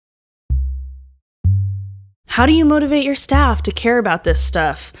How do you motivate your staff to care about this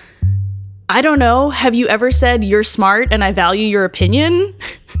stuff? I don't know. Have you ever said you're smart and I value your opinion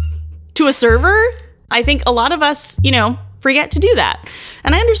to a server? I think a lot of us, forget to do that.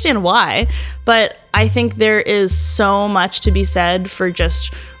 And I understand why, but I think there is so much to be said for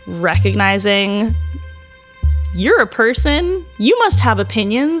just recognizing you're a person. You must have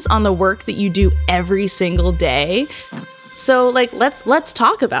opinions on the work that you do every single day. So let's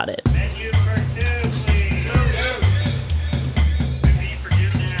talk about it.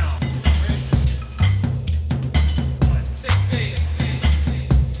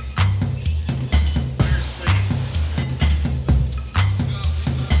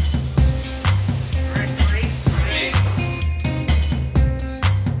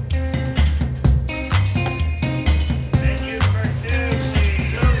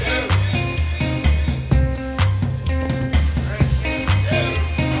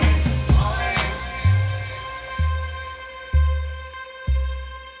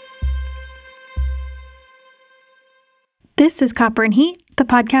 This is Copper and Heat, the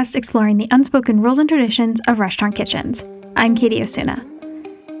podcast exploring the unspoken rules and traditions of restaurant kitchens. I'm Katie Osuna.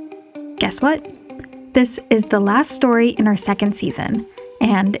 Guess what? This is the last story in our second season,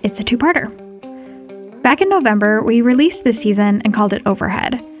 and it's a two-parter. Back in November, we released this season and called it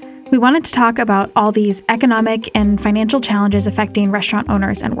Overhead. We wanted to talk about all these economic and financial challenges affecting restaurant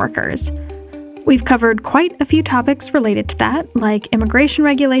owners and workers. We've covered quite a few topics related to that, like immigration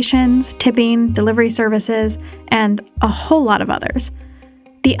regulations, tipping, delivery services, and a whole lot of others.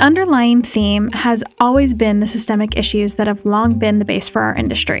 The underlying theme has always been the systemic issues that have long been the base for our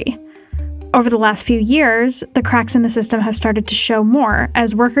industry. Over the last few years, the cracks in the system have started to show more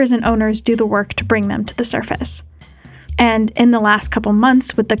as workers and owners do the work to bring them to the surface. And in the last couple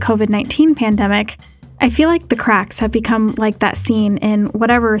months with the COVID-19 pandemic, I feel like the cracks have become like that scene in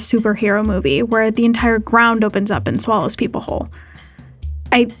whatever superhero movie where the entire ground opens up and swallows people whole.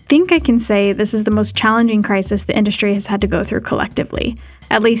 I think I can say this is the most challenging crisis the industry has had to go through collectively,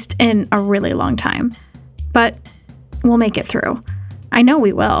 at least in a really long time. But we'll make it through. I know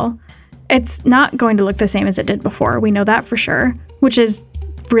we will. It's not going to look the same as it did before, we know that for sure, which is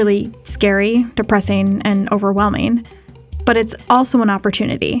really scary, depressing, and overwhelming. But it's also an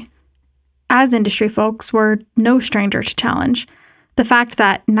opportunity. As industry folks, we're no stranger to challenge. The fact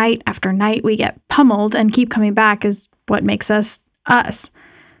that night after night we get pummeled and keep coming back is what makes us us.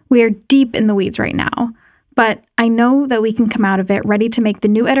 We are deep in the weeds right now, but I know that we can come out of it ready to make the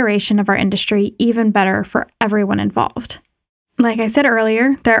new iteration of our industry even better for everyone involved. Like I said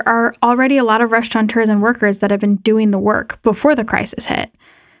earlier, there are already a lot of restaurateurs and workers that have been doing the work before the crisis hit.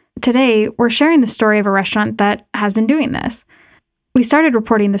 Today, we're sharing the story of a restaurant that has been doing this. We started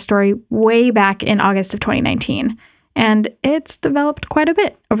reporting the story way back in August of 2019, and it's developed quite a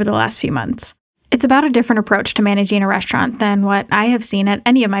bit over the last few months. It's about a different approach to managing a restaurant than what I have seen at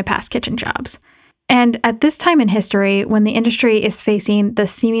any of my past kitchen jobs. And at this time in history, when the industry is facing the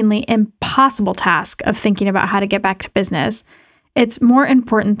seemingly impossible task of thinking about how to get back to business, it's more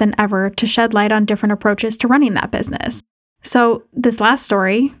important than ever to shed light on different approaches to running that business. So this last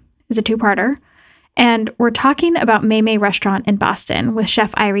story is a two-parter. And we're talking about Mei Mei restaurant in Boston with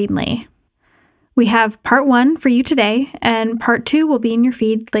Chef Irene Li. We have part 1 for you today, and part 2 will be in your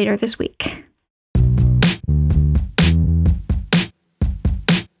feed later this week.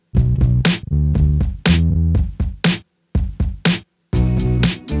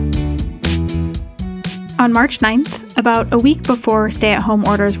 On March 9th, about a week before stay-at-home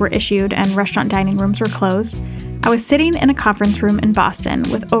orders were issued and restaurant dining rooms were closed, I was sitting in a conference room in Boston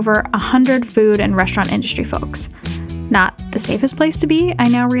with over 100 food and restaurant industry folks. Not the safest place to be, I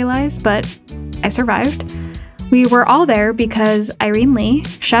now realize, but I survived. We were all there because Irene Li,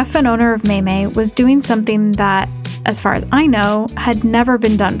 chef and owner of Mei Mei, was doing something that, as far as I know, had never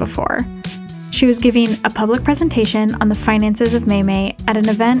been done before. She was giving a public presentation on the finances of Mei Mei at an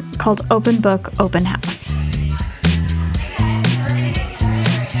event called Open Book Open House.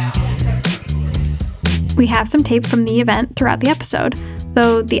 We have some tape from the event throughout the episode,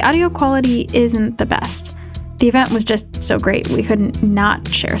 though the audio quality isn't the best. The event was just so great we couldn't not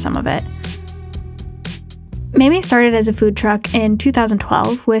share some of it. Mei Mei started as a food truck in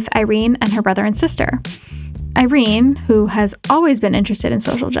 2012 with Irene and her brother and sister. Irene, who has always been interested in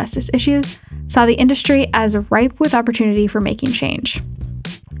social justice issues, saw the industry as ripe with opportunity for making change.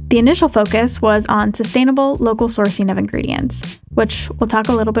 The initial focus was on sustainable local sourcing of ingredients, which we'll talk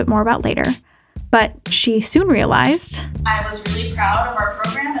a little bit more about later. But she soon realized, I was really proud of our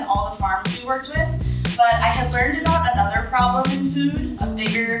program and all the farms we worked with, but I had learned about another problem in food, a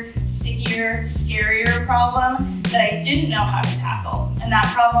bigger, stickier, scarier problem that I didn't know how to tackle, and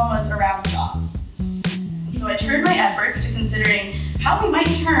that problem was around jobs. So turned my efforts to considering how we might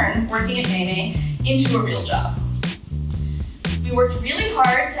turn working at Mei Mei into a real job. We worked really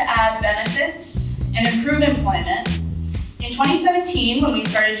hard to add benefits and improve employment. In 2017, when we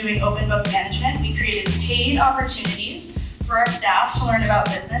started doing open book management, we created paid opportunities for our staff to learn about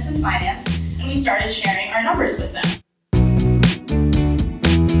business and finance, and we started sharing our numbers with them.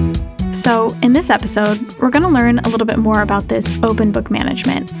 So in this episode, we're going to learn a little bit more about this open book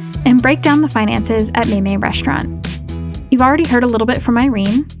management and break down the finances at Mei Mei Restaurant. You've already heard a little bit from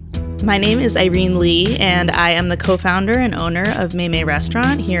Irene. My name is Irene Li, and I am the co-founder and owner of Mei Mei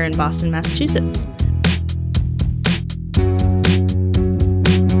Restaurant here in Boston, Massachusetts.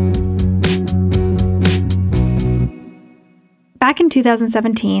 Back in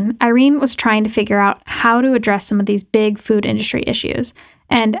 2017, Irene was trying to figure out how to address some of these big food industry issues,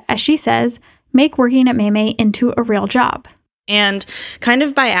 and, as she says, make working at Mei Mei into a real job. And kind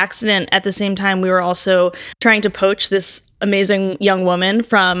of by accident, at the same time, we were also trying to poach this amazing young woman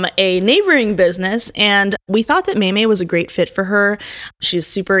from a neighboring business, and we thought that Mei Mei was a great fit for her. She was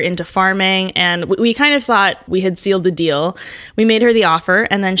super into farming, and we kind of thought we had sealed the deal. We made her the offer,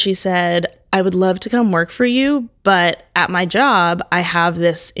 and then she said, I would love to come work for you, but at my job, I have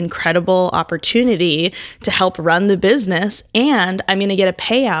this incredible opportunity to help run the business, and I'm going to get a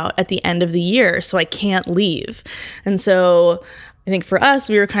payout at the end of the year, so I can't leave. And so I think for us,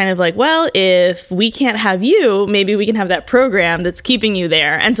 we were kind of like, well, if we can't have you, maybe we can have that program that's keeping you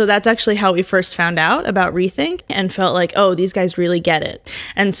there. And so that's actually how we first found out about Rethink and felt like, oh, these guys really get it.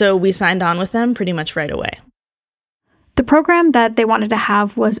 And so we signed on with them pretty much right away. The program that they wanted to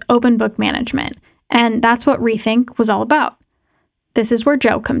have was open book management, and that's what Rethink was all about. This is where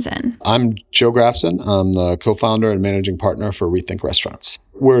Joe comes in. I'm Joe Grafton. I'm the co-founder and managing partner for Rethink Restaurants.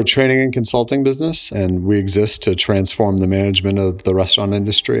 We're a training and consulting business, and we exist to transform the management of the restaurant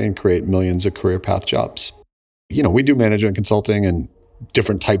industry and create millions of career path jobs. You know, we do management consulting and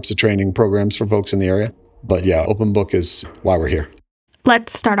different types of training programs for folks in the area. But yeah, open book is why we're here.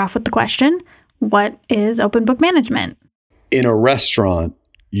 Let's start off with the question, what is open book management? In a restaurant,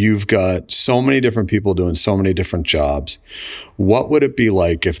 you've got so many different people doing so many different jobs. What would it be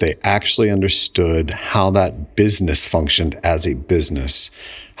like if they actually understood how that business functioned as a business,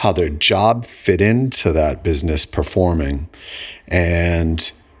 how their job fit into that business performing,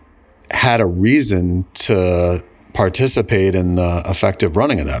 and had a reason to participate in the effective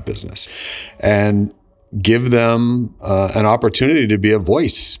running of that business, and give them an opportunity to be a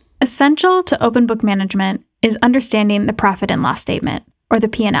voice? Essential to open book management is understanding the profit and loss statement, or the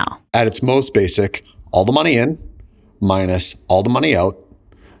P&L. At its most basic, all the money in minus all the money out,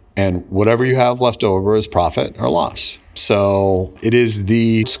 and whatever you have left over is profit or loss. So it is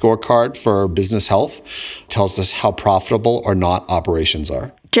the scorecard for business health. It tells us how profitable or not operations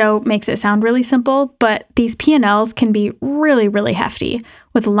are. Joe makes it sound really simple, but these P&Ls can be really, really hefty,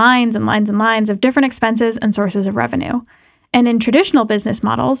 with lines and lines and lines of different expenses and sources of revenue. And in traditional business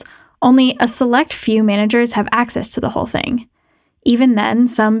models, only a select few managers have access to the whole thing. Even then,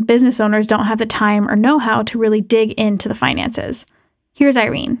 some business owners don't have the time or know-how to really dig into the finances. Here's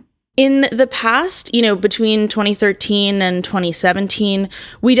Irene. In the past, between 2013 and 2017,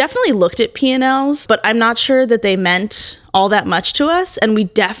 we definitely looked at P&Ls, but I'm not sure that they meant all that much to us, and we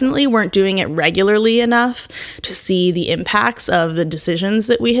definitely weren't doing it regularly enough to see the impacts of the decisions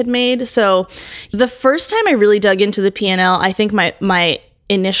that we had made. So the first time I really dug into the P&L, I think my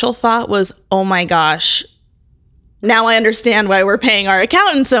initial thought was, oh my gosh, now I understand why we're paying our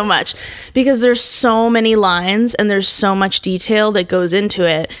accountant so much, because there's so many lines and there's so much detail that goes into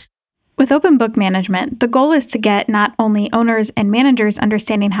it. With open book management, the goal is to get not only owners and managers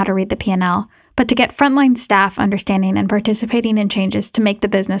understanding how to read the P&L, but to get frontline staff understanding and participating in changes to make the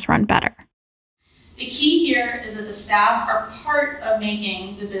business run better. The key here is that the staff are part of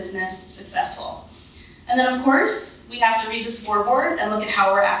making the business successful. And then, of course, we have to read the scoreboard and look at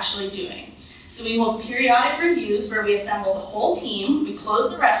how we're actually doing. So we hold periodic reviews where we assemble the whole team, we close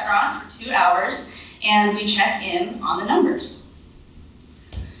the restaurant for 2 hours, and we check in on the numbers.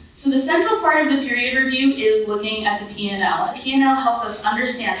 So the central part of the period review is looking at the P&L. The P&L helps us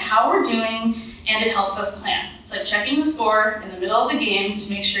understand how we're doing, and it helps us plan. It's like checking the score in the middle of the game to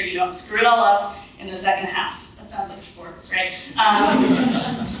make sure you don't screw it all up in the second half. That sounds like sports, right?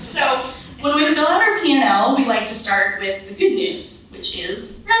 So when we fill out our P&L, we like to start with the good news, which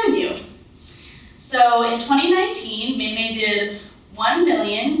is revenue. So in 2019, Mei Mei did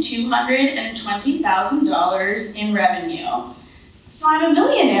 $1,220,000 in revenue. So I'm a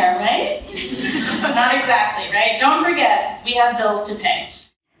millionaire, right? Not exactly, right? Don't forget, we have bills to pay.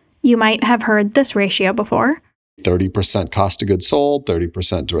 You might have heard this ratio before. 30% cost of goods sold,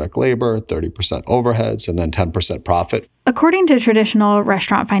 30% direct labor, 30% overheads, and then 10% profit. According to traditional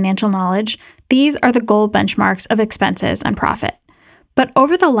restaurant financial knowledge, these are the gold benchmarks of expenses and profit. But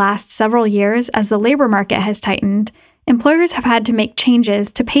over the last several years, as the labor market has tightened, employers have had to make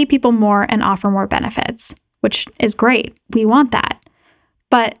changes to pay people more and offer more benefits, which is great. We want that.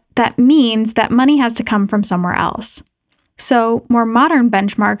 But that means that money has to come from somewhere else. So more modern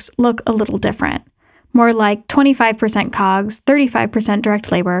benchmarks look a little different. More like 25% COGS, 35%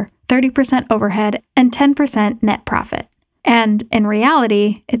 direct labor, 30% overhead, and 10% net profit. And in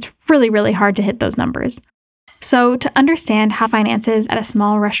reality, it's really, really hard to hit those numbers. So to understand how finances at a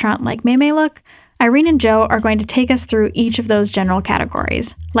small restaurant like Mei Mei look, Irene and Joe are going to take us through each of those general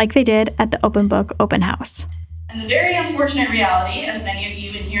categories, like they did at the Open Book Open House. And the very unfortunate reality, as many of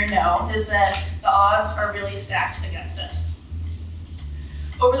you in here know, is that the odds are really stacked against us.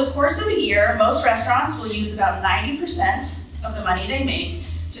 Over the course of a year, most restaurants will use about 90% of the money they make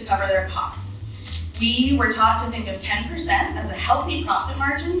to cover their costs. We were taught to think of 10% as a healthy profit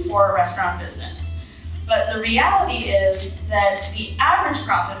margin for a restaurant business. But the reality is that the average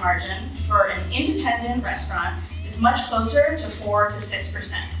profit margin for an independent restaurant is much closer to 4 to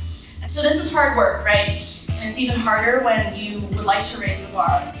 6%. And so this is hard work, right? And it's even harder when you would like to raise the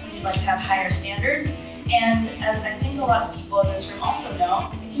bar, when you'd like to have higher standards. And as I think a lot of people in this room also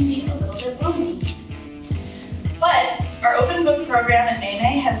know, it can be a little bit lonely. But our open book program at Mei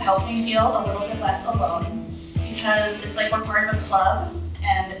Mei has helped me feel a little bit less alone, because it's like we're part of a club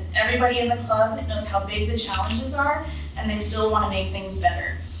and everybody in the club knows how big the challenges are and they still want to make things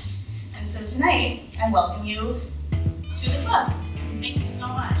better. And so tonight, I welcome you to the club. Thank you so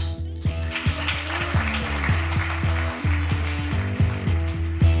much.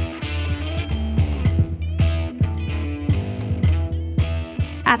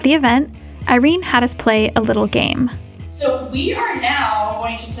 At the event, Irene had us play a little game. So we are now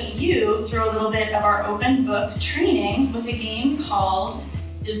going to put you through a little bit of our open book training with a game called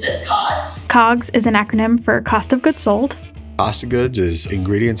Is This COGS? COGS is an acronym for Cost of Goods Sold. Cost of goods is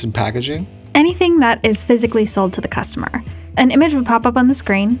ingredients and packaging. Anything that is physically sold to the customer. An image would pop up on the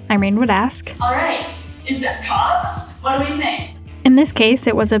screen. Irene would ask, All right, is this COGS? What do we think? In this case,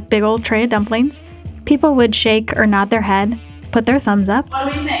 it was a big old tray of dumplings. People would shake or nod their head, put their thumbs up. What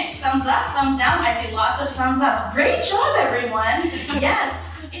do we think? Thumbs up, thumbs down? I see lots of thumbs ups. Great job, everyone.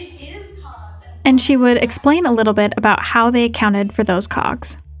 Yes, it is COGS. And she would explain a little bit about how they accounted for those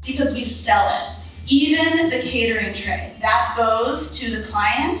COGS. Because we sell it. Even the catering tray, that goes to the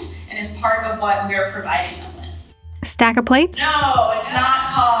client and is part of what we're providing them with. Stack of plates? No, it's not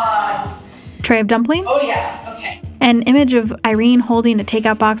COGS. Tray of dumplings? Oh yeah, okay. An image of Irene holding a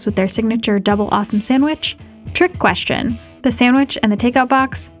takeout box with their signature double awesome sandwich? Trick question. The sandwich and the takeout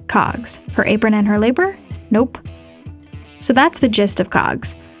box? COGS. Her apron and her labor? Nope. So that's the gist of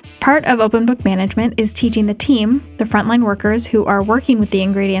COGS. Part of open book management is teaching the team, the frontline workers who are working with the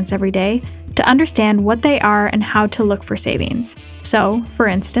ingredients every day, to understand what they are and how to look for savings. So, for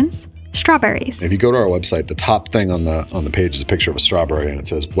instance, strawberries. If you go to our website, the top thing on the page is a picture of a strawberry, and it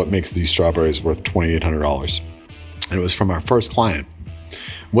says, what makes these strawberries worth $2,800? And it was from our first client.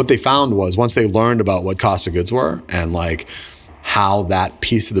 What they found was once they learned about what cost of goods were and like how that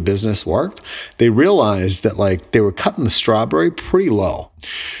piece of the business worked, they realized that like they were cutting the strawberry pretty low.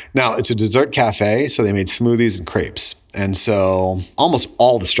 Now it's a dessert cafe, so they made smoothies and crepes. And so almost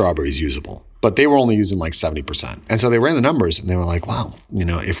all the strawberry is usable, but they were only using like 70%. And so they ran the numbers and they were like, wow,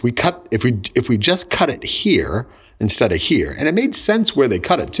 if we just cut it here instead of here. And it made sense where they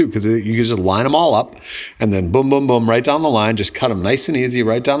cut it too, because you could just line them all up and then boom, boom, boom, right down the line, just cut them nice and easy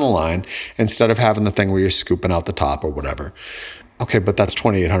right down the line instead of having the thing where you're scooping out the top or whatever. Okay, but that's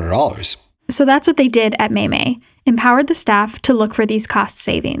 $2,800. So that's what they did at Mei Mei, empowered the staff to look for these cost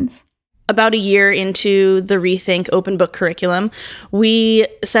savings. About a year into the Rethink Open Book curriculum, we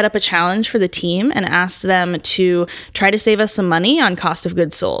set up a challenge for the team and asked them to try to save us some money on cost of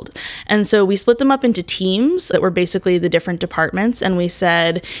goods sold. And so we split them up into teams that were basically the different departments. And we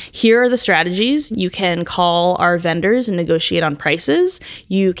said, here are the strategies. You can call our vendors and negotiate on prices.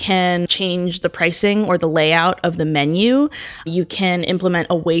 You can change the pricing or the layout of the menu. You can implement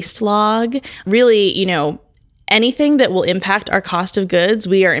a waste log. Really, anything that will impact our cost of goods,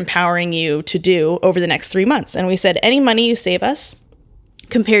 we are empowering you to do over the next 3 months. And we said, any money you save us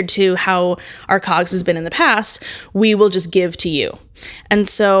compared to how our COGS has been in the past, we will just give to you. And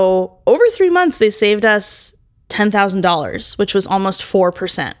so over 3 months, they saved us $10,000, which was almost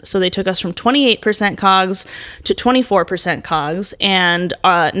 4%. So they took us from 28% COGS to 24% COGS, and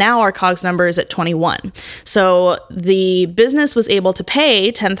now our COGS number is at 21. So the business was able to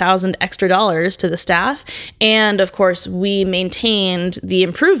pay $10,000 extra to the staff, and of course we maintained the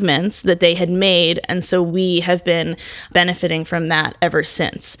improvements that they had made, and so we have been benefiting from that ever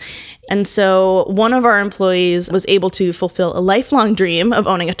since. And so one of our employees was able to fulfill a lifelong dream of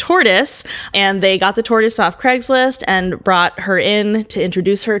owning a tortoise, and they got the tortoise off Craigslist and brought her in to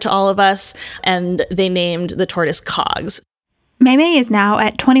introduce her to all of us, and they named the tortoise Cogs. Mei Mei is now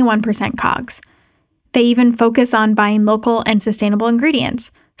at 21% COGS. They even focus on buying local and sustainable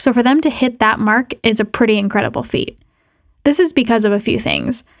ingredients, so for them to hit that mark is a pretty incredible feat. This is because of a few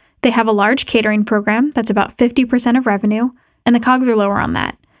things. They have a large catering program that's about 50% of revenue, and the COGS are lower on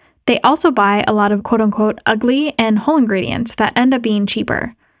that. They also buy a lot of quote-unquote ugly and whole ingredients that end up being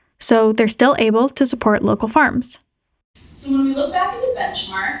cheaper, so they're still able to support local farms. So when we look back at the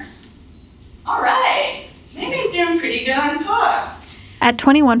benchmarks, all right, Mei Mei's doing pretty good on COGS. At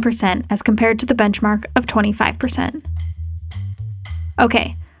 21% as compared to the benchmark of 25%.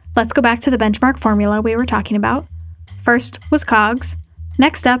 Okay, let's go back to the benchmark formula we were talking about. First was COGS.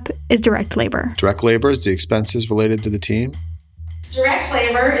 Next up is direct labor. Direct labor is the expenses related to the team. Direct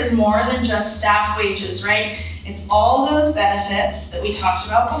labor is more than just staff wages, right? It's all those benefits that we talked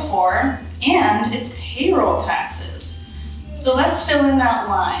about before, and it's payroll taxes. So let's fill in that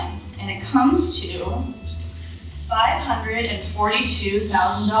line, and it comes to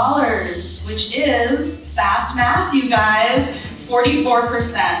 $542,000, which is, fast math, you guys,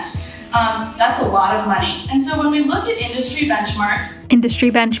 44%. That's a lot of money. And so when we look at industry benchmarks,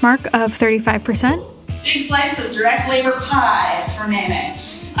 industry benchmark of 35%. Big slice of direct labor pie for Mei Mei.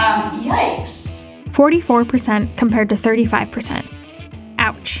 Yikes. 44% compared to 35%.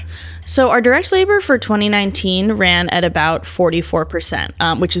 Ouch. So our direct labor for 2019 ran at about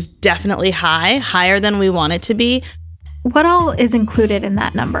 44%, which is definitely higher than we want it to be. What all is included in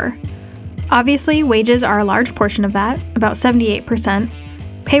that number? Obviously, wages are a large portion of that, about 78%.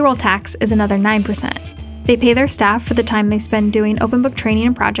 Payroll tax is another 9%. They pay their staff for the time they spend doing open book training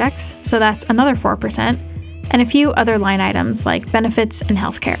and projects, so that's another 4%, and a few other line items like benefits and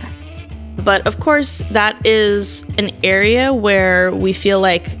healthcare. But of course, that is an area where we feel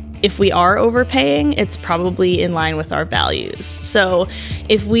like if we are overpaying, it's probably in line with our values. So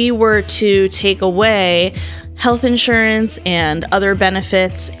if we were to take away health insurance and other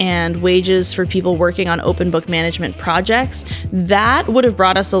benefits and wages for people working on open book management projects, that would have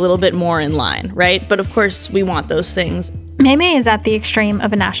brought us a little bit more in line, right? But of course, we want those things. Mei Mei is at the extreme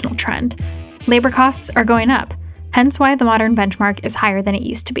of a national trend. Labor costs are going up, hence why the modern benchmark is higher than it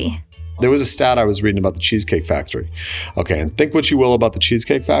used to be. There was a stat I was reading about the Cheesecake Factory. Okay, and think what you will about the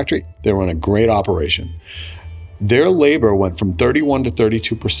Cheesecake Factory. They run a great operation. Their labor went from 31 to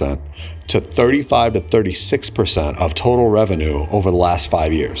 32% to 35 to 36% of total revenue over the last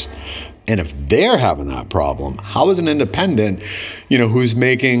 5 years. And if they're having that problem, how is an independent, who's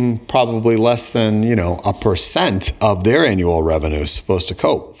making probably less than, 1% of their annual revenue supposed to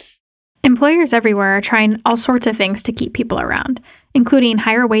cope? Employers everywhere are trying all sorts of things to keep people around, including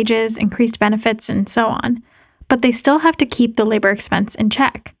higher wages, increased benefits, and so on. But they still have to keep the labor expense in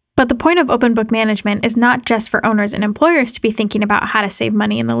check. But the point of open book management is not just for owners and employers to be thinking about how to save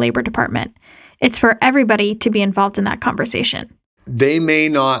money in the labor department. It's for everybody to be involved in that conversation. They may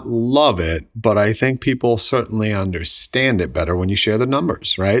not love it, but I think people certainly understand it better when you share the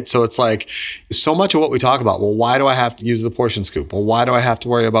numbers, right? So it's like so much of what we talk about, well, why do I have to use the portion scoop? Well, why do I have to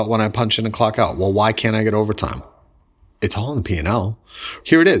worry about when I punch in and clock out? Well, why can't I get overtime? It's all in the P&L.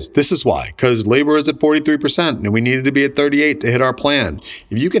 Here it is. This is why. Because labor is at 43% and we needed to be at 38 to hit our plan.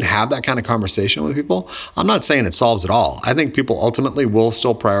 If you can have that kind of conversation with people, I'm not saying it solves it all. I think people ultimately will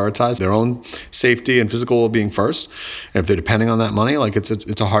still prioritize their own safety and physical well-being first. And if they're depending on that money,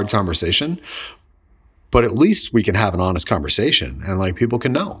 it's a hard conversation. But at least we can have an honest conversation and people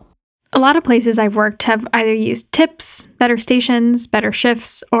can know. A lot of places I've worked have either used tips, better stations, better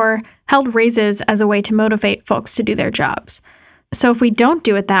shifts, or held raises as a way to motivate folks to do their jobs. So if we don't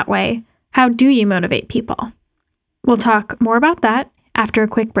do it that way, how do you motivate people? We'll talk more about that after a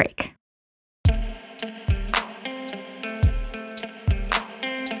quick break.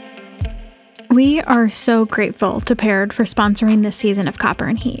 We are so grateful to Paired for sponsoring this season of Copper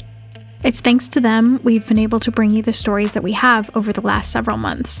and Heat. It's thanks to them we've been able to bring you the stories that we have over the last several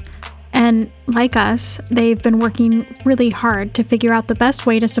months. And like us, they've been working really hard to figure out the best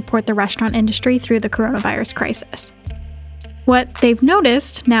way to support the restaurant industry through the coronavirus crisis. What they've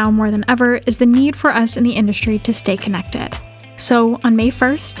noticed now more than ever is the need for us in the industry to stay connected. So on May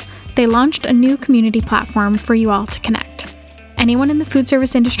 1st, they they launched a new community platform for you all to connect. Anyone in the food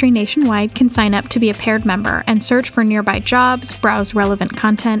service industry nationwide can sign up to be a paired member and search for nearby jobs, browse relevant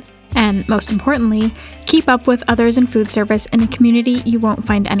content, and most importantly, keep up with others in food service in a community you won't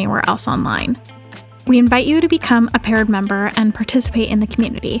find anywhere else online. We invite you to become a paired member and participate in the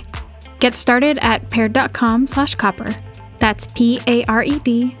community. Get started at paired.com/copper. That's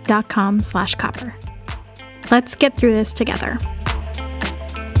PARED.com/copper. Let's get through this together.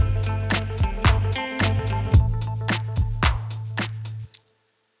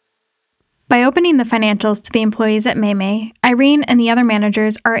 By opening the financials to the employees at Mei Mei, Irene and the other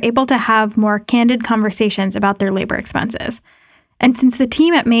managers are able to have more candid conversations about their labor expenses. And since the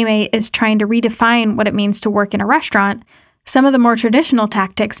team at Mei Mei is trying to redefine what it means to work in a restaurant, some of the more traditional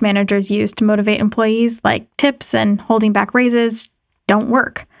tactics managers use to motivate employees, like tips and holding back raises, don't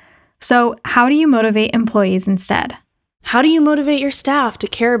work. So how do you motivate employees instead? How do you motivate your staff to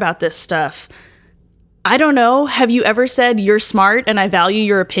care about this stuff? I don't know. Have you ever said you're smart and I value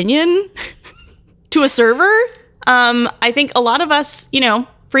your opinion to a server? I think a lot of us,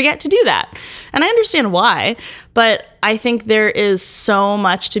 forget to do that. And I understand why, but I think there is so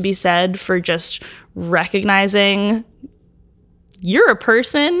much to be said for just recognizing you're a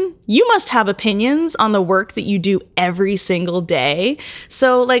person. You must have opinions on the work that you do every single day.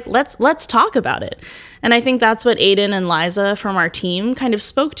 So let's talk about it. And I think that's what Aiden and Liza from our team kind of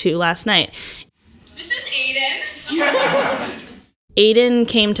spoke to last night. This is Aiden. Aiden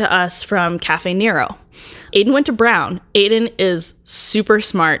came to us from Cafe Nero. Aiden went to Brown. Aiden is super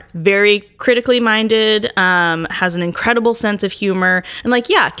smart, very critically minded, has an incredible sense of humor. And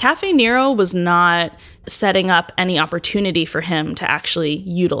Cafe Nero was not setting up any opportunity for him to actually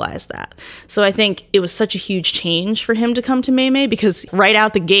utilize that. So I think it was such a huge change for him to come to Mei Mei because right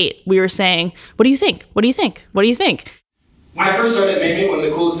out the gate, we were saying, what do you think? What do you think? What do you think? When I first started at Mei Mei, one of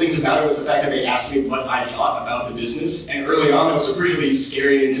the coolest things about it was the fact that they asked me what I thought about the business. And early on, it was a really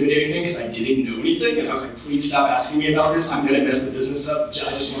scary and intimidating thing because I didn't know anything. And I was like, please stop asking me about this. I'm going to mess the business up. I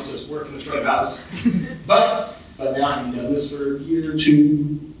just want to work in the front of house. but now, having done this for a year,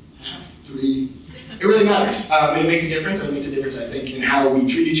 2.5, 3, it really matters. And it makes a difference. And it makes a difference, I think, in how we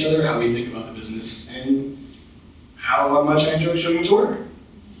treat each other, how we think about the business, and how much I enjoy showing up to work.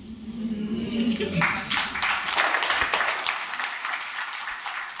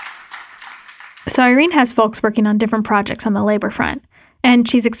 So Irene has folks working on different projects on the labor front, and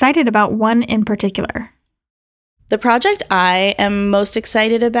she's excited about one in particular. The project I am most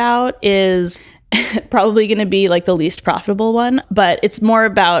excited about is probably going to be the least profitable one, but it's more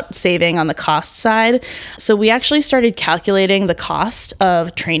about saving on the cost side. So we actually started calculating the cost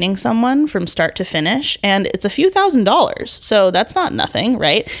of training someone from start to finish, and it's a few $1,000s. So that's not nothing,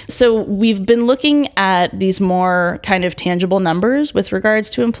 right? So we've been looking at these more kind of tangible numbers with regards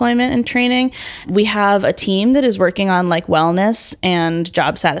to employment and training. We have a team that is working on wellness and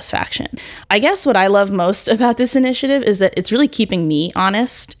job satisfaction. I guess what I love most about this initiative is that it's really keeping me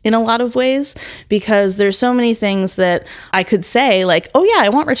honest in a lot of ways, because there's so many things that I could say oh yeah, I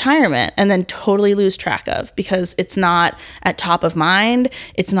want retirement, and then totally lose track of because it's not at top of mind.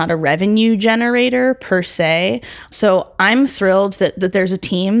 It's not a revenue generator per se. So I'm thrilled that there's a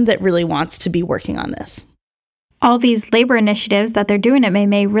team that really wants to be working on this. All these labor initiatives that they're doing at Mei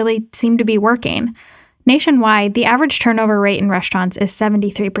Mei really seem to be working. Nationwide, the average turnover rate in restaurants is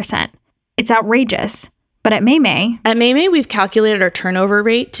 73%. It's outrageous. But at Mei Mei, we've calculated our turnover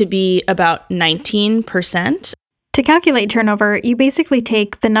rate to be about 19%. To calculate turnover, you basically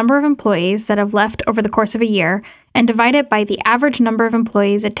take the number of employees that have left over the course of a year and divide it by the average number of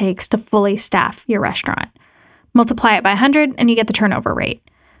employees it takes to fully staff your restaurant. Multiply it by 100 and you get the turnover rate.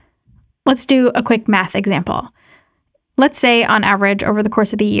 Let's do a quick math example. Let's say on average over the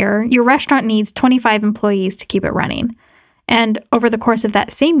course of the year, your restaurant needs 25 employees to keep it running. And over the course of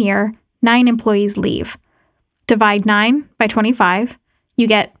that same year, 9 employees leave. Divide 9 by 25, you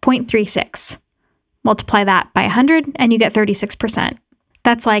get 0.36. Multiply that by 100, and you get 36%.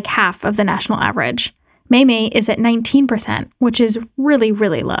 That's half of the national average. Mei Mei is at 19%, which is really,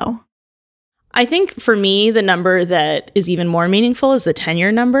 really low. I think for me, the number that is even more meaningful is the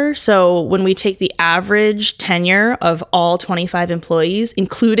tenure number. So when we take the average tenure of all 25 employees,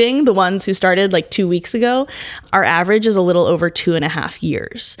 including the ones who started 2 weeks ago, our average is a little over 2.5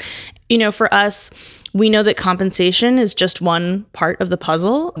 years. For us, we know that compensation is just one part of the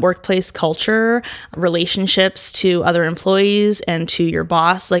puzzle. Workplace culture, relationships to other employees and to your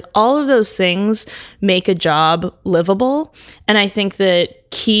boss, all of those things make a job livable. And I think that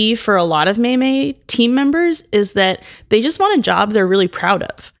key for a lot of Mei Mei team members is that they just want a job they're really proud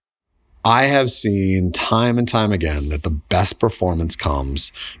of. I have seen time and time again that the best performance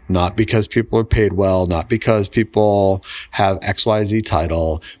comes not because people are paid well, not because people have XYZ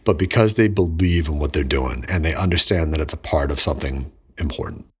title, but because they believe in what they're doing and they understand that it's a part of something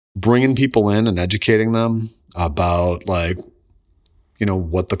important. Bringing people in and educating them about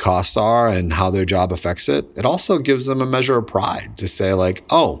what the costs are and how their job affects it. It also gives them a measure of pride to say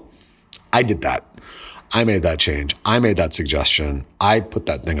oh, I did that. I made that change. I made that suggestion. I put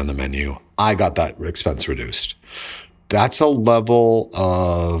that thing on the menu. I got that expense reduced. That's a level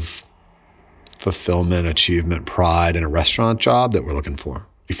of fulfillment, achievement, pride in a restaurant job that we're looking for.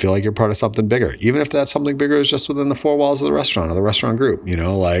 You feel like you're part of something bigger, even if that something bigger is just within the four walls of the restaurant or the restaurant group,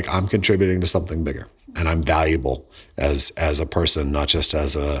 I'm contributing to something bigger and I'm valuable as a person, not just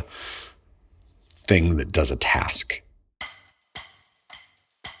as a thing that does a task.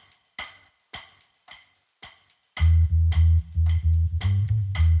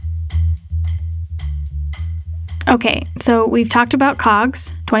 Okay, so we've talked about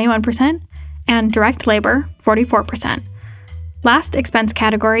COGS, 21%, and direct labor, 44%. Last expense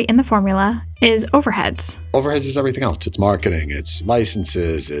category in the formula is overheads. Overheads is everything else. It's marketing, it's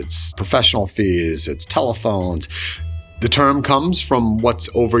licenses, it's professional fees, it's telephones. The term comes from what's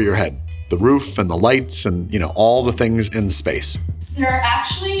over your head, the roof and the lights and, all the things in the space. There are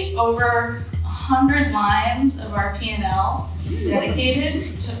actually over 100 lines of our P&L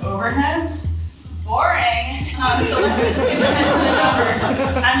dedicated to overheads. Boring. So let's just skip ahead to the numbers.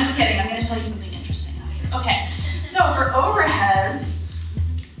 I'm just kidding. I'm going to tell you something interesting after. Okay. So for overheads,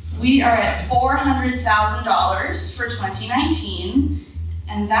 we are at $400,000 for 2019,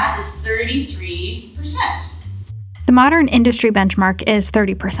 and that is 33%. The modern industry benchmark is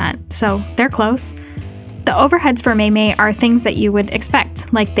 30%, so they're close. The overheads for Mei Mei are things that you would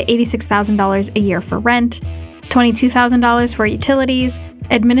expect, like the $86,000 a year for rent, $22,000 for utilities,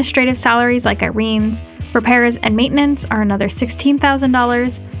 administrative salaries like Irene's, repairs and maintenance are another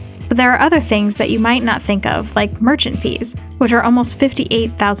 $16,000, but there are other things that you might not think of, like merchant fees, which are almost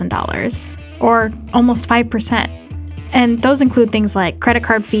 $58,000, or almost 5%. And those include things like credit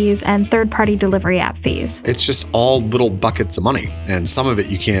card fees and third-party delivery app fees. It's just all little buckets of money, and some of it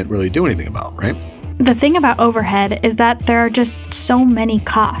you can't really do anything about, right? The thing about overhead is that there are just so many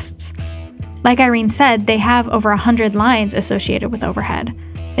costs. Like Irene said, they have over 100 lines associated with overhead.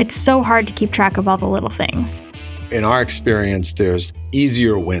 It's so hard to keep track of all the little things. In our experience, there's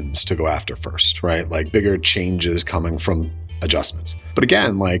easier wins to go after first, right? Like bigger changes coming from adjustments. But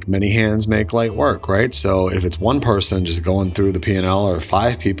again, many hands make light work, right? So if it's one person just going through the P&L or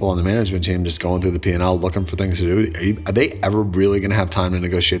 5 people on the management team just going through the P&L looking for things to do, are they ever really going to have time to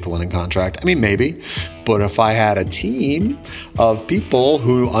negotiate the linen contract? I mean, maybe. But if I had a team of people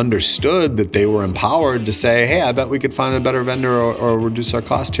who understood that they were empowered to say, hey, I bet we could find a better vendor or reduce our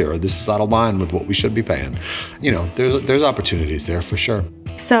cost here, or this is out of line with what we should be paying. There's opportunities there for sure.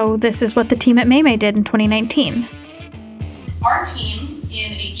 So this is what the team at Mei Mei did in 2019. Our team,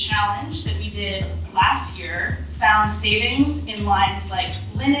 in a challenge that we did last year, found savings in lines like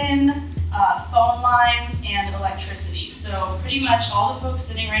linen, phone lines, and electricity. So pretty much all the folks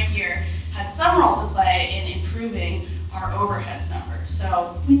sitting right here had some role to play in improving our overheads number.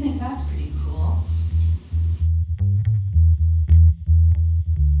 So we think that's pretty cool.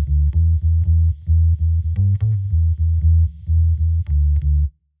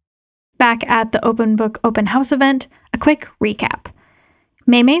 Back at the Open Book Open House event, a quick recap.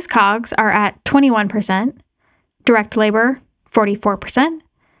 Mei Mei's COGS are at 21%, direct labor 44%,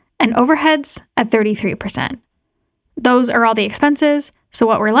 and overheads at 33%. Those are all the expenses, so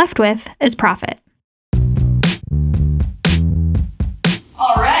what we're left with is profit.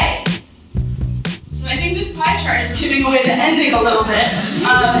 All right. So I think this pie chart is giving away the ending a little bit,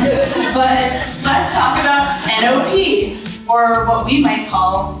 but let's talk about NOP, or what we might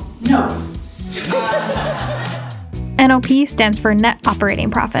call NOPE. NOP stands for net operating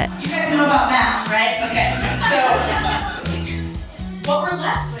profit. You guys know about math, right? Okay. So what we're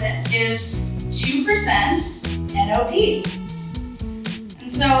left with is 2% NOP.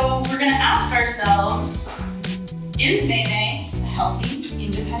 And so we're going to ask ourselves, is Mei Mei a healthy,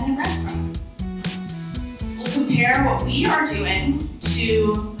 independent restaurant? We'll compare what we are doing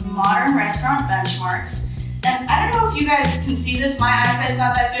to modern restaurant benchmarks. And I don't know if you guys can see this, my eyesight's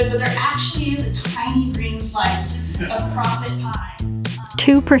not that good, but there actually is a tiny green slice of profit pie.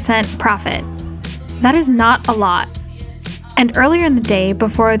 2% profit. That is not a lot. And earlier in the day,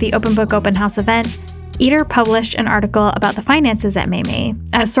 before the Open Book Open House event, Eater published an article about the finances at Mei Mei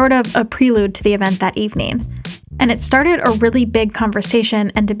as sort of a prelude to the event that evening. And it started a really big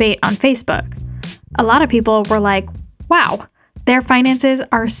conversation and debate on Facebook. A lot of people were like, wow, Their finances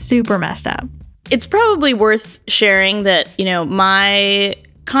are super messed up. It's probably worth sharing that, my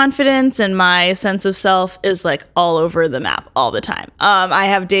confidence and my sense of self is like all over the map all the time. I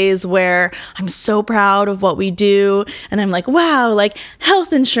have days where I'm so proud of what we do and I'm like, wow, like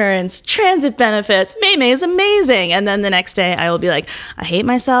health insurance, transit benefits, Mei Mei is amazing. And then the next day I will be like, I hate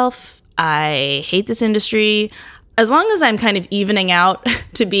myself. I hate this industry. As long as I'm kind of evening out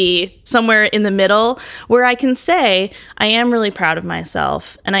to be somewhere in the middle where I can say, I am really proud of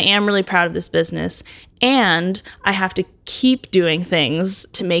myself and I am really proud of this business and I have to keep doing things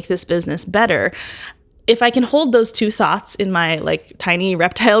to make this business better. If I can hold those two thoughts in my like tiny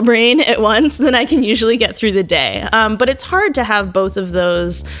reptile brain at once, then I can usually get through the day. But it's hard to have both of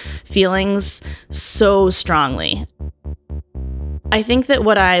those feelings so strongly. I think that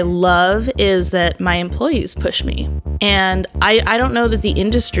what I love is that my employees push me. And I don't know that the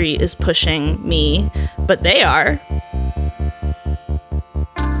industry is pushing me, but they are.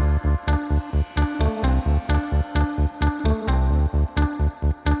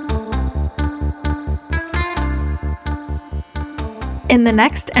 In the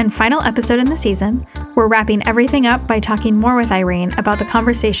next and final episode in the season, we're wrapping everything up by talking more with Irene about the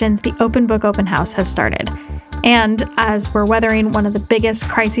conversations the Open Book Open House has started. And as we're weathering one of the biggest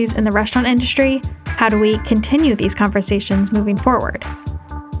crises in the restaurant industry, how do we continue these conversations moving forward?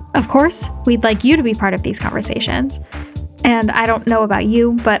 Of course, we'd like you to be part of these conversations. And I don't know about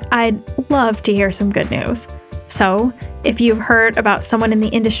you, but I'd love to hear some good news. So, if you've heard about someone in the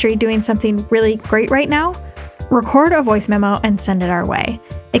industry doing something really great right now, record a voice memo and send it our way.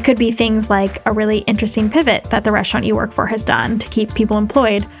 It could be things like a really interesting pivot that the restaurant you work for has done to keep people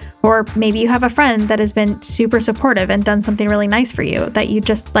employed, or maybe you have a friend that has been super supportive and done something really nice for you that you'd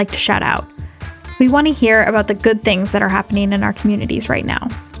just like to shout out. We want to hear about the good things that are happening in our communities right now.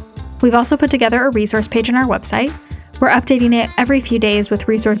 We've also put together a resource page on our website. We're updating it every few days with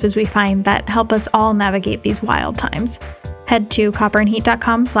resources we find that help us all navigate these wild times. Head to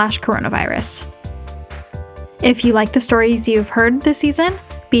copperandheat.com/coronavirus. If you like the stories you've heard this season,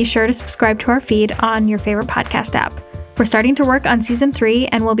 be sure to subscribe to our feed on your favorite podcast app. We're starting to work on season 3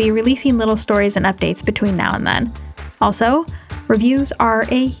 and we'll be releasing little stories and updates between now and then. Also, reviews are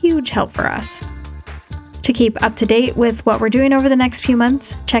a huge help for us. To keep up to date with what we're doing over the next few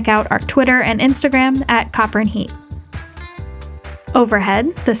months, check out our Twitter and Instagram at Copper and Heat.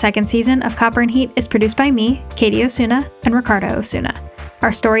 Overhead, the second season of Copper and Heat, is produced by me, Katie Osuna, and Ricardo Osuna.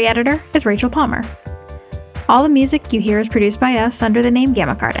 Our story editor is Rachel Palmer. All the music you hear is produced by us under the name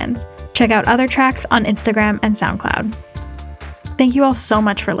Gamma Gardens. Check out other tracks on Instagram and SoundCloud. Thank you all so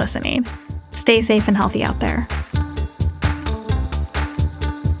much for listening. Stay safe and healthy out there.